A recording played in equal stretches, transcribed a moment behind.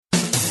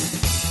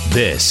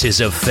This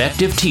is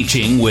Effective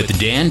Teaching with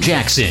Dan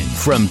Jackson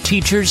from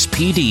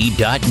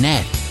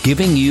teacherspd.net,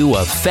 giving you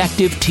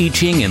effective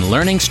teaching and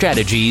learning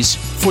strategies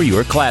for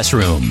your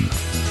classroom.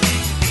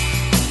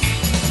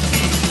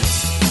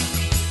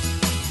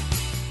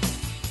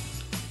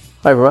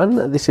 Hi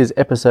everyone, this is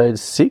episode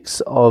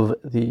 6 of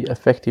the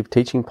Effective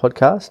Teaching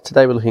podcast.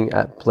 Today we're looking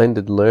at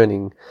blended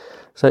learning.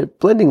 So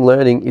blending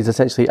learning is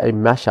essentially a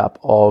mashup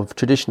of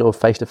traditional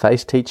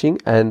face-to-face teaching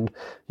and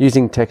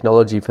using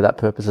technology for that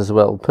purpose as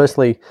well.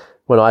 Personally,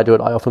 when I do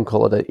it, I often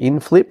call it an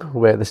in-flip,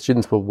 where the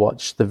students will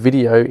watch the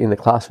video in the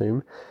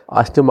classroom.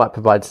 I still might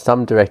provide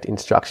some direct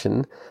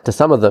instruction to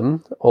some of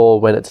them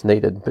or when it's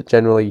needed, but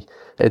generally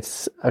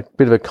it's a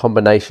bit of a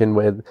combination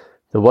where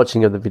the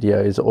watching of the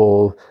videos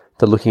or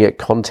the looking at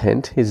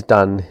content is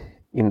done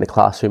in the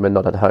classroom and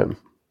not at home.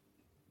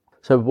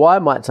 So why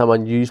might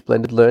someone use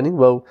blended learning?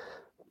 Well,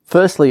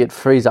 firstly, it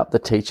frees up the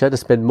teacher to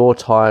spend more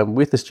time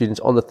with the students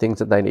on the things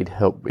that they need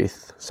help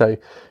with. So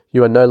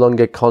you are no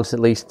longer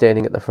constantly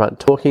standing at the front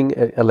talking.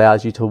 It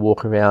allows you to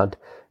walk around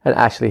and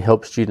actually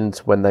help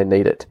students when they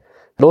need it.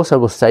 It also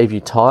will save you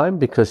time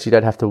because you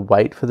don't have to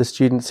wait for the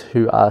students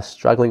who are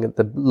struggling at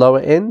the lower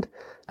end,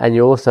 and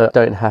you also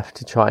don't have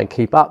to try and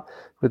keep up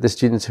with the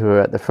students who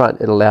are at the front.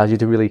 It allows you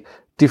to really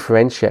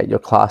differentiate your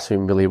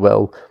classroom really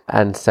well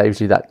and saves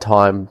you that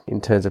time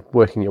in terms of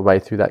working your way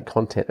through that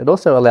content. It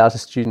also allows the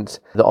students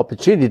the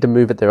opportunity to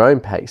move at their own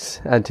pace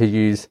and to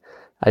use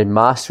a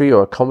mastery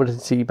or a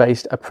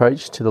competency-based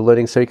approach to the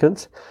learning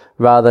sequence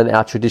rather than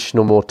our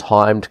traditional more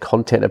timed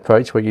content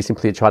approach where you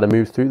simply try to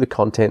move through the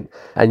content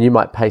and you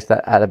might pace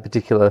that at a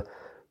particular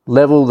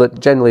level that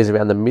generally is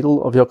around the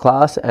middle of your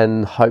class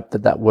and hope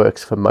that that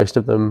works for most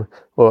of them,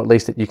 or at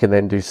least that you can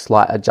then do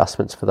slight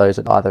adjustments for those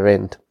at either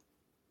end.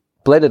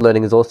 Blended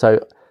learning is also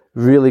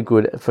really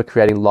good for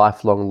creating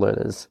lifelong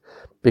learners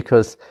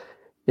because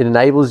it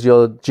enables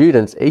your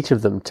students, each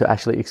of them, to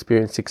actually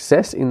experience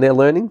success in their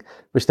learning,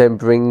 which then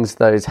brings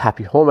those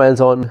happy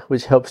hormones on,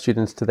 which helps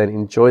students to then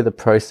enjoy the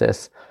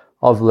process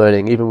of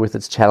learning, even with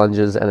its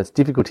challenges and its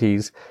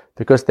difficulties,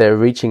 because they're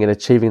reaching and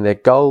achieving their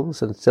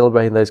goals and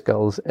celebrating those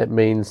goals. It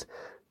means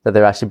that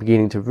they're actually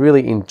beginning to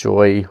really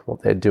enjoy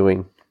what they're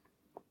doing.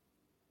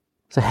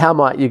 So how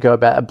might you go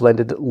about a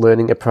blended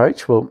learning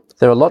approach? Well,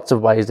 there are lots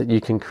of ways that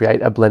you can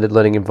create a blended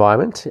learning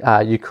environment.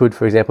 You could,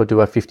 for example, do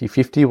a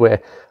 50-50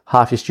 where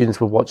half your students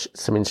will watch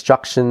some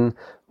instruction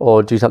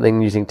or do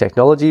something using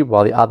technology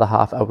while the other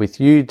half are with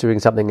you doing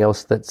something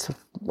else that's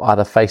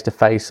either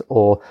face-to-face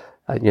or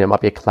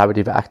might be a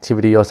collaborative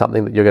activity or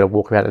something that you're going to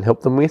walk around and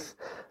help them with.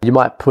 You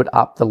might put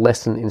up the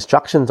lesson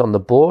instructions on the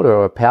board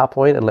or a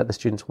PowerPoint and let the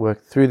students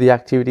work through the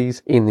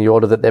activities in the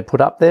order that they're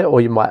put up there,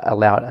 or you might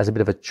allow it as a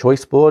bit of a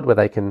choice board where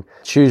they can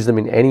choose them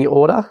in any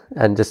order,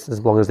 and just as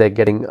long as they're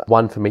getting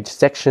one from each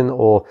section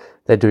or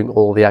they're doing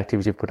all the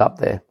activities you've put up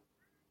there.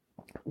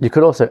 You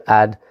could also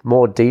add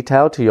more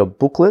detail to your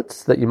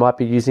booklets that you might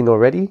be using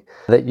already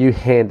that you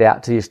hand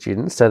out to your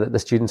students so that the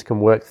students can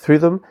work through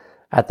them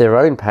at their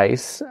own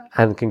pace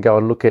and can go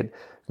and look at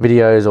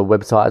videos or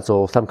websites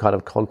or some kind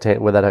of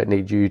content where they don't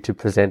need you to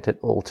present it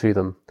all to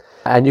them.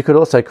 And you could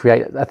also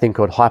create a thing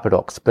called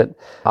HyperDocs, but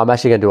I'm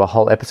actually going to do a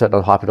whole episode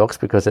on HyperDocs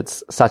because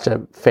it's such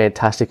a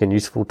fantastic and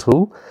useful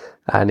tool.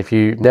 And if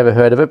you've never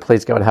heard of it,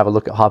 please go and have a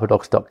look at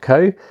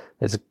hyperdocs.co.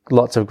 There's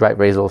lots of great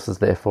resources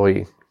there for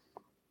you.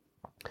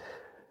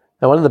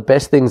 Now, one of the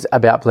best things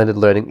about blended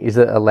learning is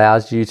that it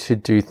allows you to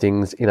do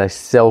things in a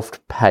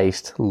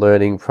self-paced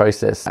learning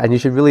process, and you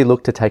should really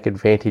look to take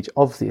advantage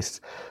of this.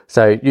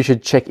 So you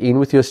should check in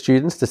with your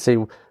students to see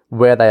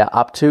where they are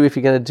up to if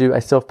you're going to do a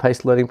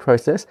self-paced learning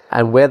process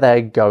and where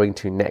they're going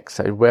to next.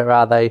 So where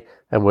are they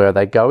and where are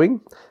they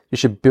going? You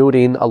should build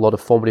in a lot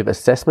of formative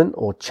assessment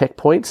or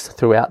checkpoints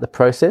throughout the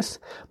process,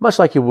 much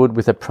like you would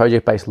with a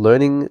project-based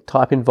learning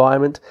type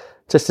environment,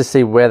 just to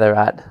see where they're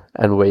at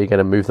and where you're going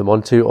to move them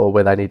onto or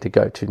where they need to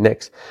go to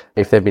next.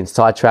 If they've been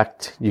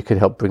sidetracked, you could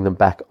help bring them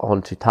back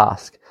onto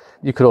task.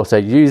 You could also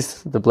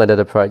use the blended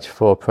approach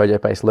for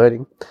project-based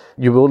learning.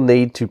 You will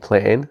need to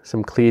plan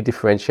some clear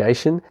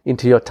differentiation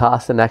into your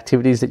tasks and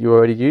activities that you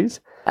already use.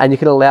 And you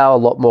can allow a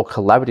lot more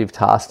collaborative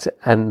tasks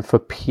and for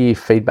peer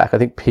feedback. I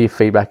think peer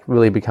feedback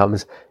really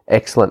becomes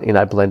excellent in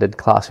a blended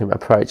classroom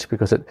approach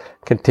because it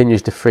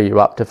continues to free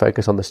you up to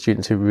focus on the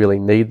students who really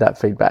need that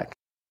feedback.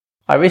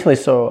 I recently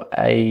saw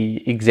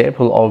an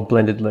example of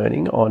blended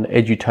learning on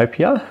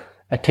Edutopia.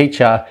 A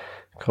teacher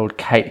called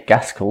Kate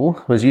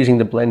Gaskell was using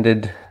the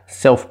blended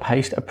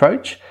self-paced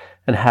approach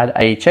and had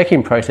a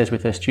check-in process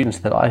with her students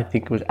that I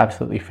think was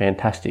absolutely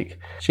fantastic.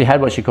 She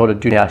had what she called a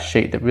do now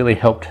sheet that really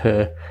helped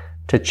her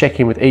to check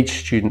in with each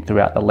student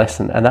throughout the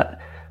lesson. And that,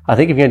 I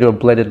think if you're going to do a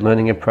blended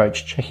learning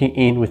approach, checking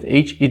in with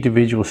each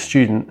individual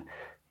student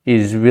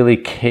is really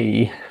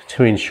key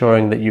to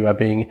ensuring that you are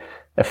being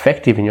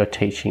effective in your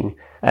teaching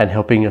and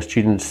helping your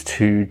students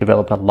to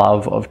develop a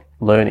love of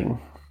learning.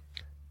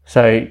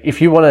 So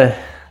if you want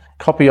a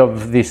copy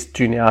of this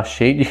Do Now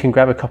sheet, you can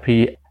grab a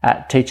copy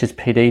at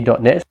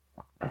teacherspd.net.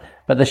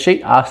 But the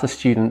sheet asks the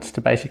students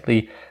to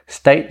basically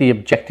state the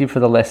objective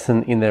for the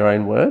lesson in their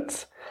own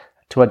words,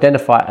 to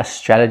identify a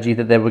strategy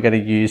that they were going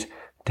to use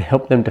to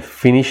help them to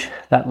finish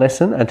that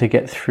lesson and to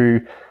get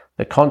through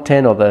the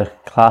content or the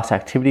class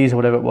activities or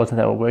whatever it was that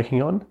they were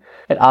working on.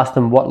 It asked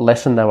them what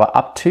lesson they were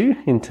up to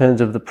in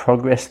terms of the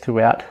progress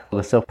throughout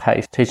the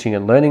self-paced teaching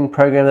and learning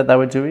program that they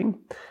were doing,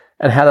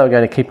 and how they were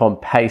going to keep on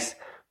pace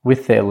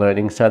with their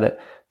learning so that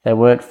they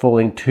weren't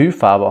falling too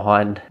far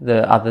behind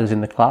the others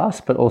in the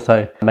class, but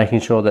also making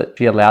sure that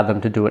she allowed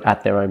them to do it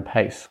at their own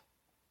pace.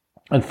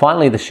 And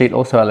finally, the sheet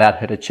also allowed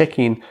her to check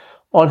in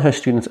on her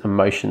students'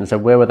 emotions. So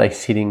where were they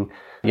sitting?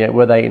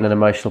 Were they in an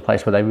emotional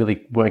place where they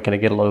really weren't going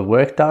to get a lot of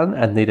work done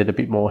and needed a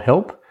bit more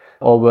help?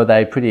 Or were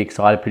they pretty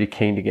excited, pretty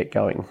keen to get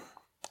going?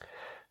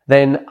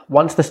 Then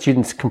once the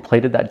students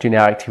completed that junior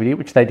activity,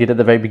 which they did at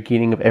the very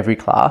beginning of every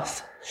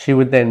class, she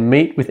would then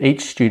meet with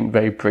each student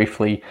very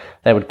briefly.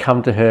 They would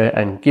come to her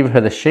and give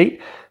her the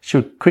sheet. She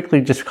would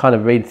quickly just kind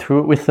of read through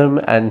it with them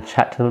and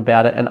chat to them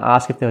about it and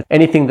ask if there was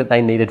anything that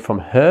they needed from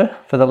her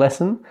for the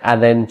lesson.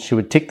 And then she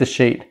would tick the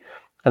sheet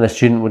and the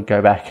student would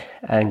go back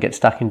and get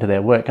stuck into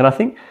their work. And I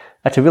think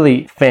that's a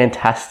really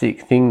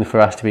fantastic thing for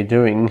us to be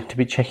doing, to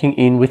be checking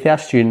in with our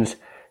students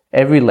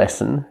every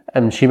lesson.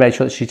 And she made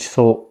sure that she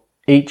saw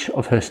each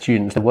of her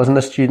students. There wasn't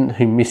a student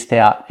who missed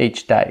out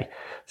each day.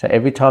 So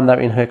every time they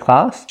were in her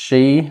class,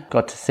 she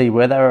got to see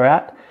where they were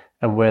at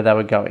and where they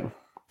were going.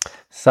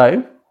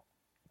 So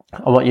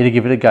I want you to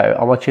give it a go.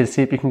 I want you to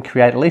see if you can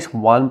create at least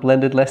one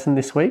blended lesson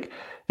this week.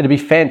 It'd be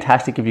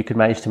fantastic if you could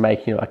manage to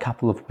make, a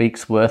couple of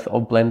weeks worth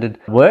of blended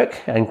work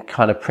and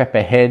kind of prep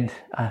ahead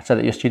so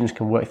that your students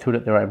can work through it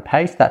at their own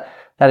pace.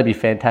 That'd be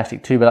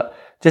fantastic too. But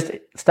just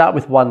start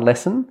with one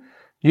lesson.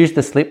 Use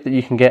the slip that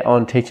you can get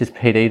on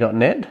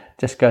teacherspd.net.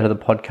 Just go to the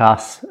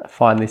podcast,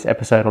 find this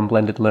episode on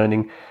blended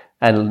learning,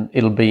 and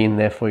it'll be in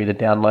there for you to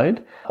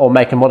download, or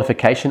make a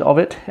modification of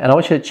it. And I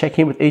want you to check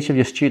in with each of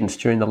your students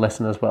during the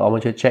lesson as well. I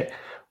want you to check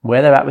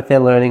where they're at with their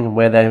learning and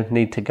where they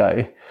need to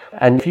go.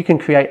 And if you can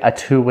create a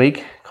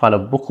 2-week kind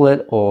of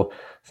booklet or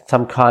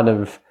some kind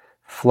of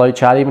flow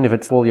chart, even if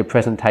it's all your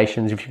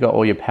presentations, if you've got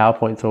all your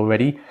PowerPoints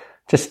already,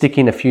 just stick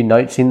in a few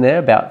notes in there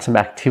about some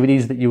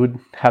activities that you would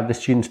have the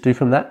students do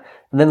from that,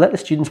 and then let the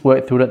students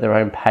work through it at their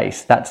own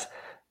pace. That's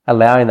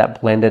allowing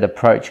that blended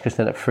approach, because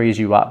then it frees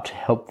you up to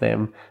help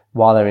them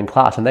while they're in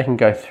class, and they can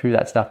go through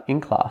that stuff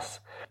in class.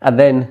 And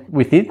then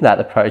within that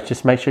approach,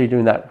 just make sure you're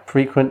doing that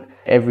frequent,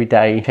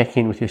 everyday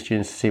check-in with your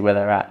students to see where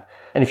they're at.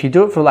 And if you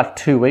do it for like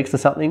 2 weeks or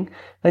something,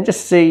 then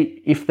just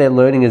see if their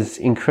learning has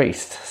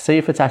increased. See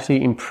if it's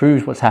actually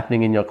improved what's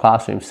happening in your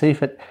classroom. See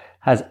if it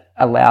has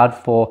allowed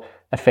for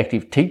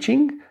effective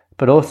teaching,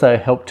 but also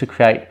helped to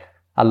create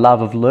a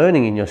love of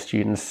learning in your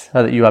students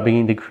so that you are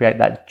beginning to create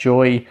that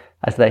joy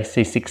as they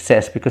see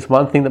success. Because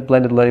one thing that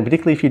blended learning,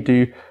 particularly if you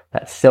do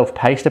that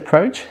self-paced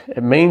approach,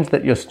 it means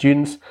that your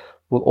students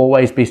will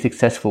always be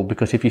successful,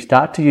 because if you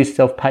start to use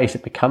self-paced,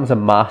 it becomes a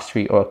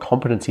mastery or a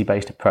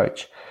competency-based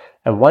approach.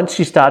 And once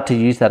you start to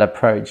use that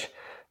approach,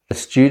 the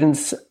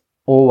students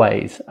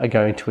always are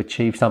going to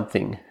achieve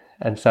something.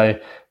 And so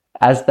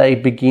as they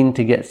begin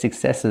to get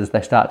successes,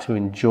 they start to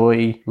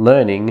enjoy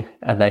learning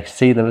and they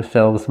see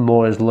themselves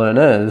more as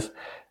learners,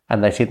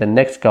 and they see the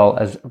next goal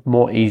as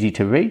more easy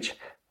to reach,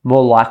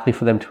 more likely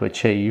for them to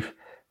achieve.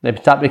 They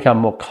start to become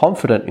more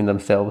confident in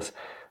themselves,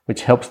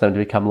 which helps them to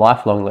become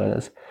lifelong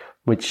learners,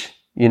 which,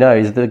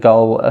 is the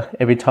goal.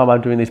 Every time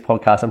I'm doing this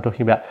podcast, I'm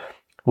talking about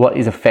what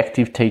is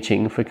effective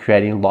teaching for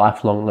creating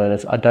lifelong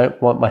learners. I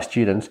don't want my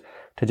students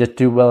to just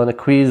do well in a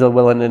quiz or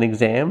well in an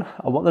exam.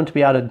 I want them to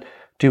be able to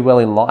do well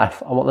in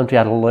life. I want them to be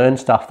able to learn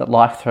stuff that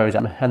life throws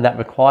at them, and that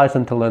requires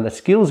them to learn the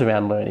skills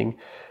around learning.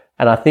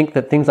 And I think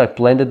that things like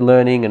blended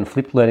learning and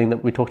flipped learning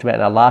that we talked about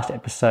in our last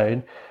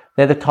episode,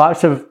 they're the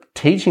types of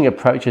teaching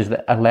approaches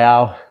that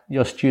allow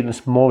your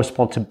students more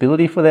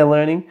responsibility for their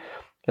learning.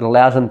 It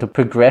allows them to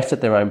progress at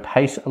their own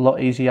pace a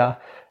lot easier.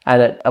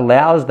 And it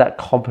allows that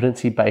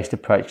competency-based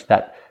approach,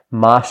 that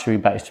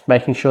mastery-based,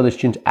 making sure the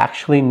students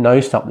actually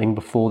know something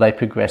before they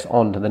progress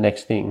on to the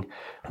next thing,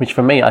 which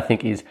for me, I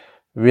think is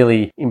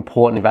really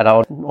important. But I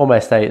would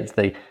almost say it's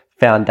the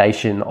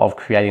foundation of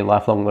creating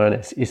lifelong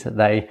learners, is that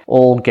they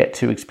all get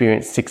to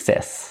experience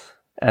success.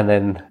 And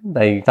then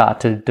they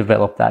start to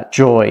develop that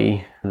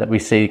joy that we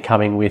see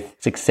coming with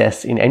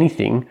success in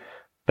anything,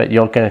 but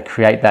you're going to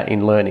create that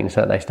in learning,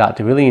 so they start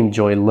to really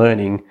enjoy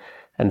learning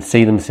and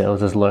see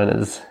themselves as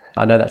learners.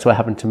 I know that's what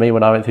happened to me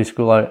when I went through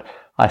school.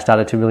 I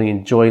started to really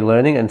enjoy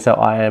learning, and so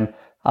I am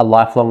a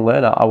lifelong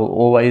learner. I will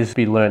always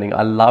be learning.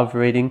 I love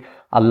reading.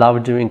 I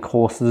love doing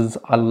courses.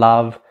 I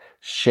love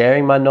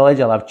sharing my knowledge.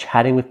 I love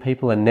chatting with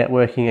people and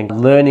networking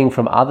and learning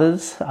from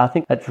others. I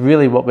think that's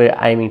really what we're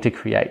aiming to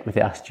create with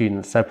our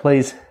students. So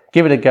please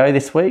give it a go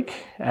this week,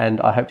 and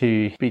I hope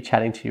to be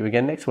chatting to you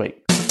again next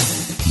week.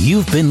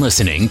 You've been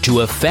listening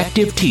to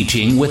Effective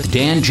Teaching with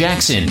Dan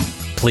Jackson.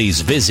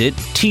 Please visit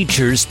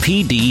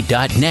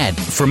teacherspd.net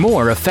for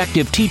more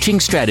effective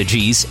teaching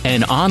strategies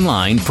and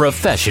online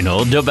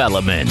professional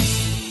development.